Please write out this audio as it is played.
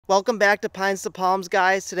Welcome back to Pines to Palms,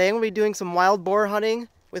 guys. Today I'm going to be doing some wild boar hunting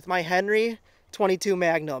with my Henry 22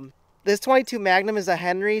 Magnum. This 22 Magnum is a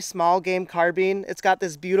Henry small game carbine. It's got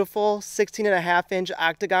this beautiful 16.5-inch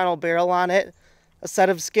octagonal barrel on it, a set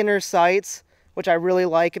of Skinner sights, which I really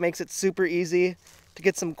like. It makes it super easy to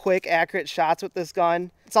get some quick, accurate shots with this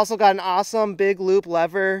gun. It's also got an awesome big loop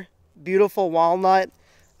lever, beautiful walnut.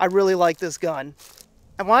 I really like this gun.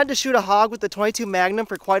 I wanted to shoot a hog with the 22 Magnum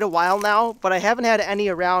for quite a while now, but I haven't had any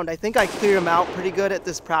around. I think I cleared them out pretty good at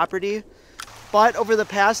this property. But over the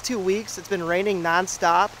past 2 weeks, it's been raining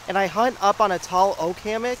nonstop, and I hunt up on a tall oak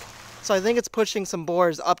hammock, so I think it's pushing some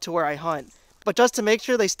boars up to where I hunt. But just to make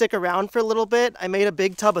sure they stick around for a little bit, I made a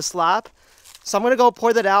big tub of slop. So I'm gonna go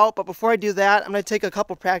pour that out, but before I do that, I'm gonna take a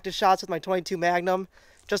couple practice shots with my 22 Magnum,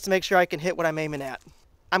 just to make sure I can hit what I'm aiming at.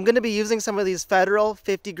 I'm gonna be using some of these Federal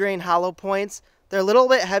 50 grain hollow points. They're a little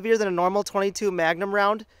bit heavier than a normal 22 Magnum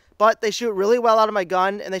round, but they shoot really well out of my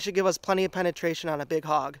gun, and they should give us plenty of penetration on a big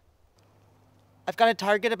hog. I've got a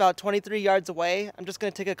target about 23 yards away. I'm just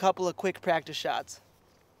going to take a couple of quick practice shots.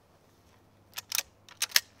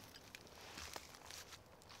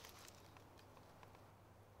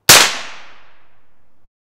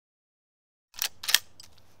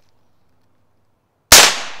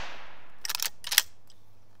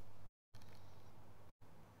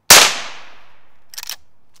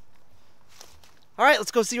 All right,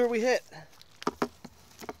 let's go see where we hit.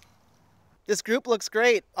 This group looks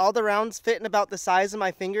great. All the rounds fit in about the size of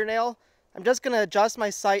my fingernail. I'm just gonna adjust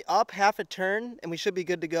my sight up half a turn and we should be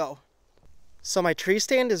good to go. So my tree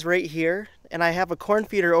stand is right here, and I have a corn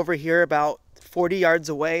feeder over here about 40 yards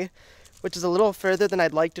away, which is a little further than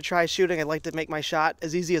I'd like to try shooting. I'd like to make my shot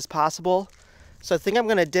as easy as possible. So I think I'm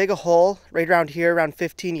gonna dig a hole right around here, around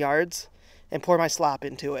 15 yards, and pour my slop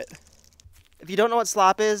into it. If you don't know what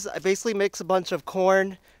slop is, I basically mix a bunch of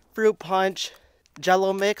corn, fruit punch,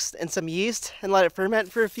 Jello mixed, and some yeast and let it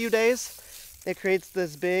ferment for a few days. It creates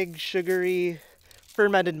this big, sugary,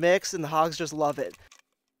 fermented mix, and the hogs just love it.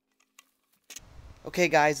 Okay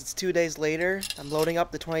guys, it's 2 days later. I'm loading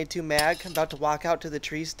up the 22 mag. I'm about to walk out to the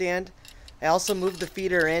tree stand. I also moved the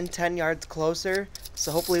feeder in 10 yards closer,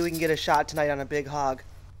 so hopefully we can get a shot tonight on a big hog.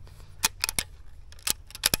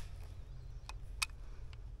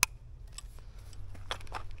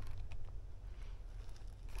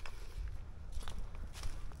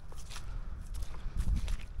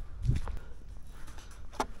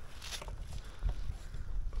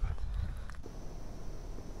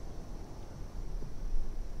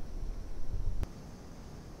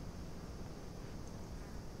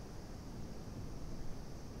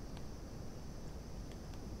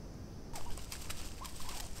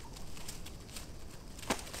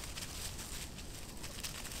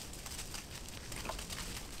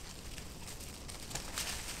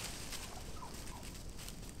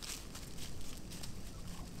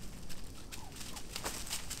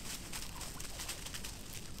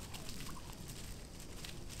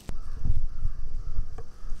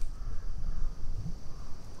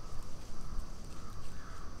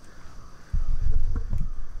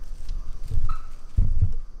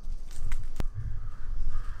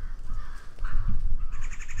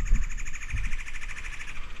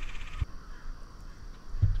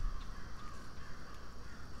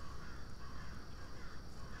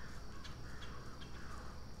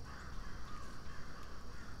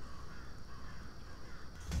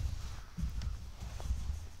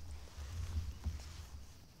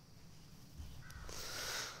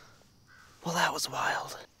 Well, that was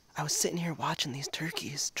wild. I was sitting here watching these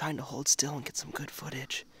turkeys, trying to hold still and get some good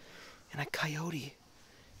footage, and a coyote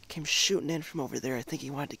came shooting in from over there. I think he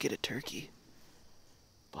wanted to get a turkey.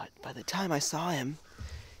 But by the time I saw him,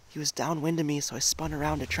 he was downwind of me, so I spun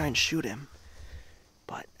around to try and shoot him.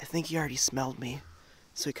 But I think he already smelled me,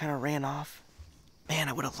 so he kind of ran off. Man,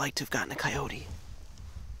 I would have liked to have gotten a coyote.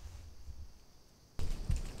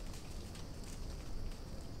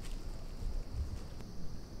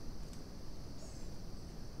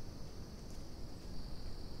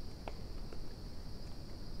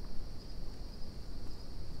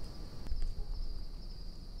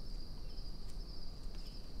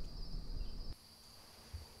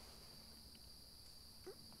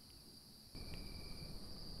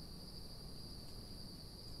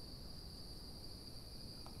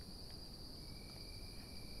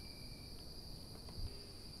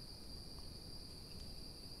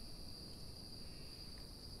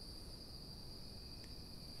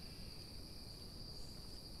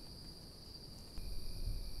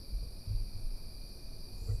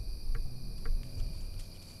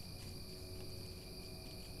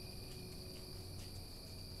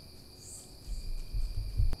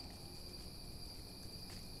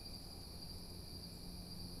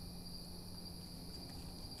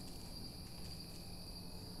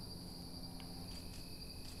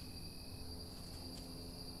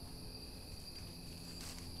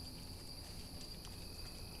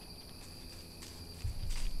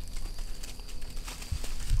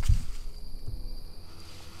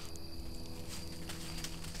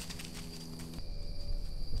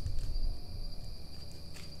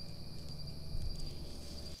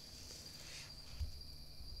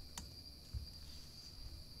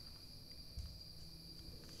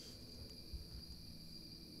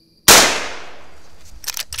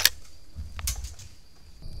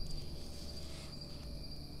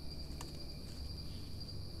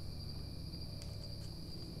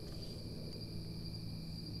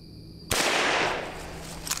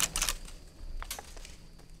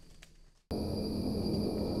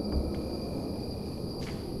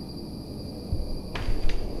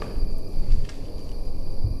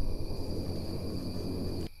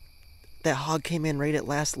 That hog came in right at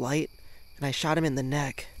last light, and I shot him in the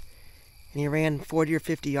neck. And he ran 40 or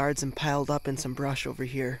 50 yards and piled up in some brush over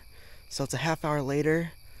here. So it's a half hour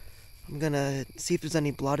later. I'm gonna see if there's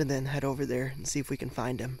any blood and then head over there and see if we can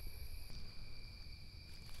find him.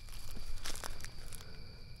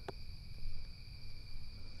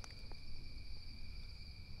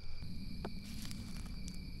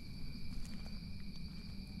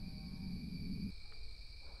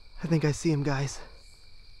 I think I see him, guys.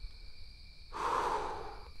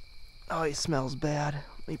 Oh, he smells bad.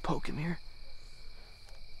 Let me poke him here.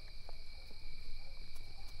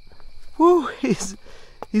 Whew, he's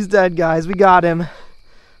dead, guys. We got him.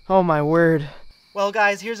 Oh my word. Well,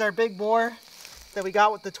 guys, here's our big boar that we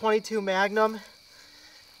got with the 22 Magnum.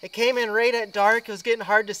 It came in right at dark. It was getting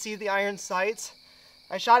hard to see the iron sights.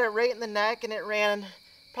 I shot it right in the neck and it ran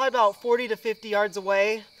probably about 40 to 50 yards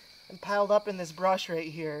away and piled up in this brush right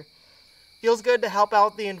here. Feels good to help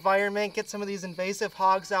out the environment, get some of these invasive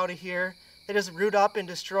hogs out of here. They just root up and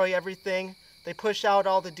destroy everything. They push out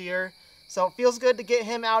all the deer. So it feels good to get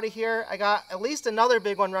him out of here. I got at least another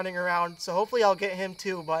big one running around, so hopefully I'll get him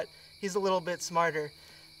too, but he's a little bit smarter.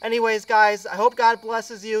 Anyways, guys, I hope God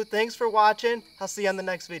blesses you. Thanks for watching. I'll see you on the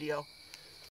next video.